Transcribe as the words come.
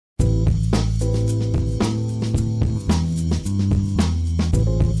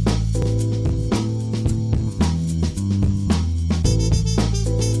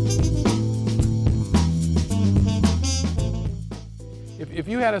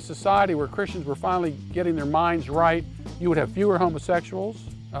had a society where Christians were finally getting their minds right, you would have fewer homosexuals.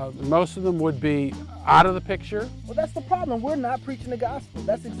 Most of them would be out of the picture. Well, that's the problem. We're not preaching the gospel.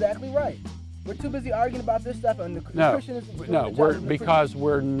 That's exactly right. We're too busy arguing about this stuff, and the Christian is doing the job because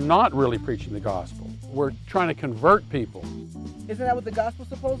we're not really preaching the gospel. We're trying to convert people. Isn't that what the gospel's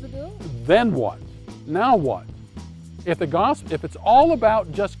supposed to do? Then what? Now what? If it's all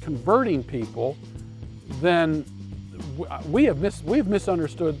about just converting people, then we've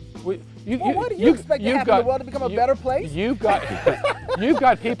misunderstood. What do you expect to happen? The world to become a better place? You've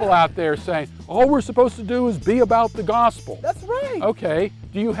got people out there saying, all we're supposed to do is be about the gospel. That's right. Okay.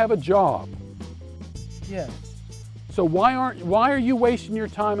 Do you have a job? Yes. So why are you wasting your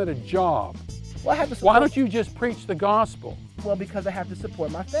time at a job? Well, I have to why don't you just preach the gospel? Well, because I have to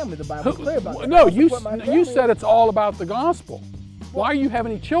support my family. The Bible's clear about that. No, you said it's all about the gospel. Why do you have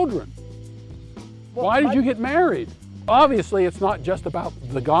any children? Why did you get married? Obviously, it's not just about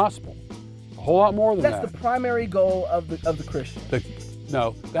the gospel. A whole lot more than that. That's the primary goal of the Christian.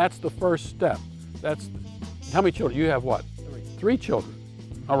 No, that's the first step. How many children? You have what? 3. 3 children.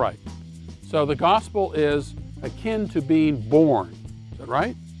 All right. So the gospel is akin to being born. Is that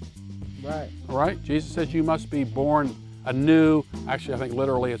right? Right. All right. Jesus says you must be born anew. Actually, I think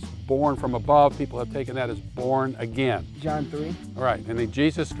literally it's born from above. People have taken that as born again. John 3. All right. And then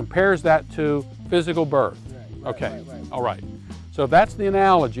Jesus compares that to physical birth. Right. Okay. Right. All right. So if that's the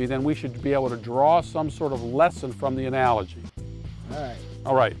analogy, then we should be able to draw some sort of lesson from the analogy. All right.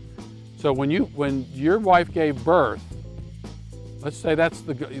 All right. So when your wife gave birth, let's say that's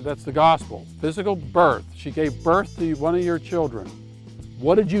the gospel. Physical birth. She gave birth to one of your children.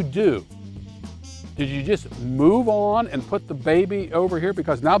 What did you do? Did you just move on and put the baby over here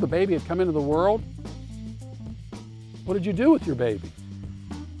because now the baby had come into the world? What did you do with your baby?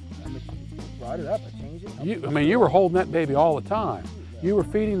 I brought it up. I changed it. You were holding that baby all the time. You were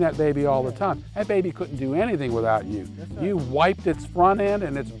feeding that baby all the time. That baby couldn't do anything without you. That's right. You wiped its front end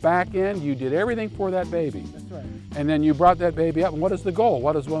and its back end. You did everything for that baby. That's right. And then you brought that baby up. And what is the goal?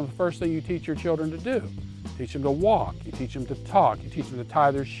 What is one of the first things you teach your children to do? Teach them to walk. You teach them to talk. You teach them to tie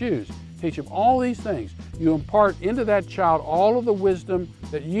their shoes. Teach them all these things. You impart into that child all of the wisdom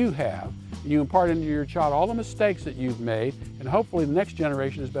that you have. And you impart into your child all the mistakes that you've made. And hopefully the next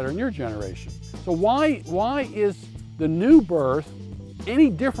generation is better than your generation. So why is the new birth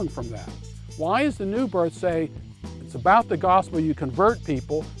any different from that? Why is the new birth say it's about the gospel, you convert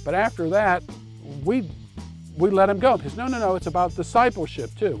people, but after that we let them go? Because no, it's about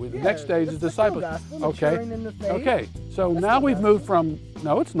discipleship too. The next stage is discipleship. Okay. Okay. So now we've moved from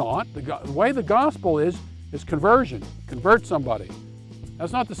it's not. The way the gospel is conversion. Convert somebody.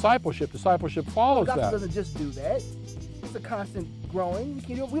 That's not discipleship. Discipleship follows that. The gospel doesn't just do that. It's a constant growing.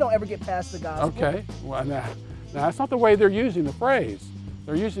 We don't ever get past the gospel. Okay. Well, now that's not the way they're using the phrase.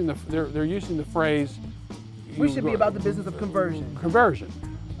 They're using the phrase. We should be about the business of conversion. Conversion.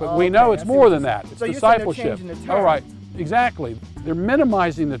 But we know it's more than that. It's so discipleship. You're saying they're changing the term. All right. Exactly. They're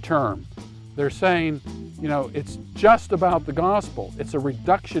minimizing the term. They're saying, it's just about the gospel. It's a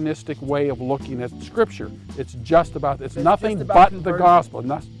reductionistic way of looking at Scripture. It's nothing but the gospel,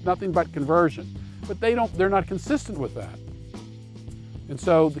 nothing but conversion. But they're not consistent with that. And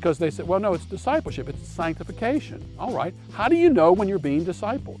so, because they said, well, no, it's discipleship, it's sanctification. All right. How do you know when you're being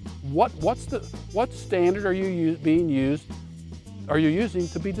discipled? What standard are you using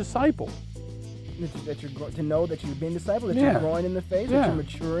to be discipled? To know that you've been discipled, that you're growing in the faith, that you're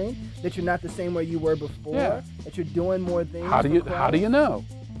maturing, that you're not the same way you were before, that you're doing more things. How do you know?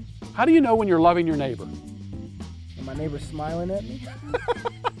 How do you know when you're loving your neighbor? And my neighbor's smiling at me?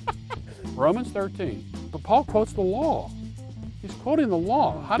 Romans 13. But Paul quotes the law. He's quoting the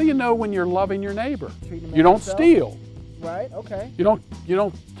law. How do you know when you're loving your neighbor? You don't steal. Right, okay. You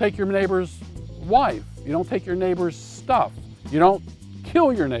don't take your neighbor's wife. You don't take your neighbor's stuff. You don't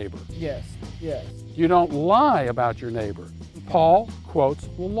kill your neighbor. Yes. You don't lie about your neighbor. Paul quotes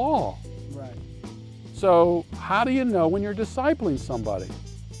the law. Right. So how do you know when you're discipling somebody?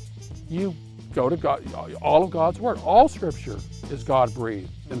 You go to God, all of God's Word. All Scripture is God-breathed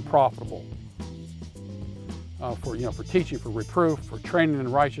and profitable for teaching, for reproof, for training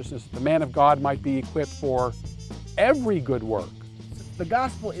in righteousness, that the man of God might be equipped for every good work. The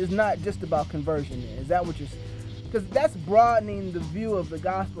gospel is not just about conversion. Is that what you're saying? Because that's broadening the view of the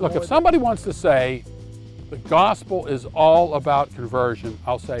gospel. Look, if somebody wants to say the gospel is all about conversion,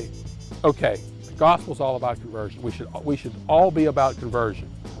 I'll say, okay, the gospel is all about conversion. We should all be about conversion.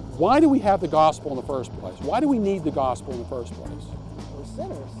 Why do we have the gospel in the first place? Why do we need the gospel in the first place? We're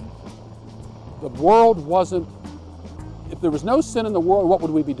sinners. The world wasn't, if there was no sin in the world, what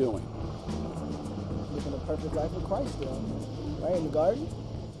would we be doing? Living a perfect life with Christ still, right, in the garden?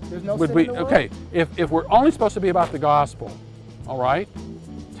 There's no would sin we, in the world? okay, if we're only supposed to be about the gospel, all right,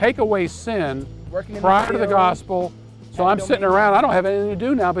 take away sin prior to the gospel. So I'm sitting around, I don't have anything to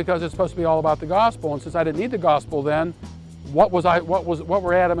do now because it's supposed to be all about the gospel. And since I didn't need the gospel then, what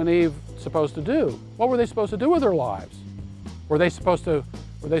were Adam and Eve supposed to do? What were they supposed to do with their lives? Were they supposed to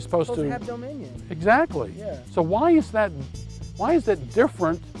have dominion? Exactly. Yeah. So why is that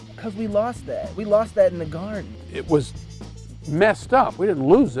different? Because we lost that. We lost that in the garden. It was messed up. We didn't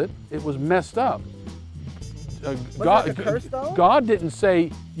lose it. It was messed up. God didn't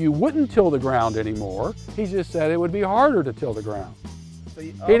say you wouldn't till the ground anymore. He just said it would be harder to till the ground. So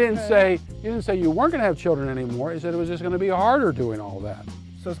He didn't say you weren't going to have children anymore. He said it was just going to be harder doing all that.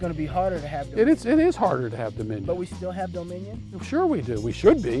 So it's going to be harder to have dominion. It is harder to have dominion. But we still have dominion? Sure we do. We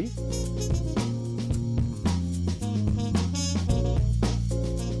should be.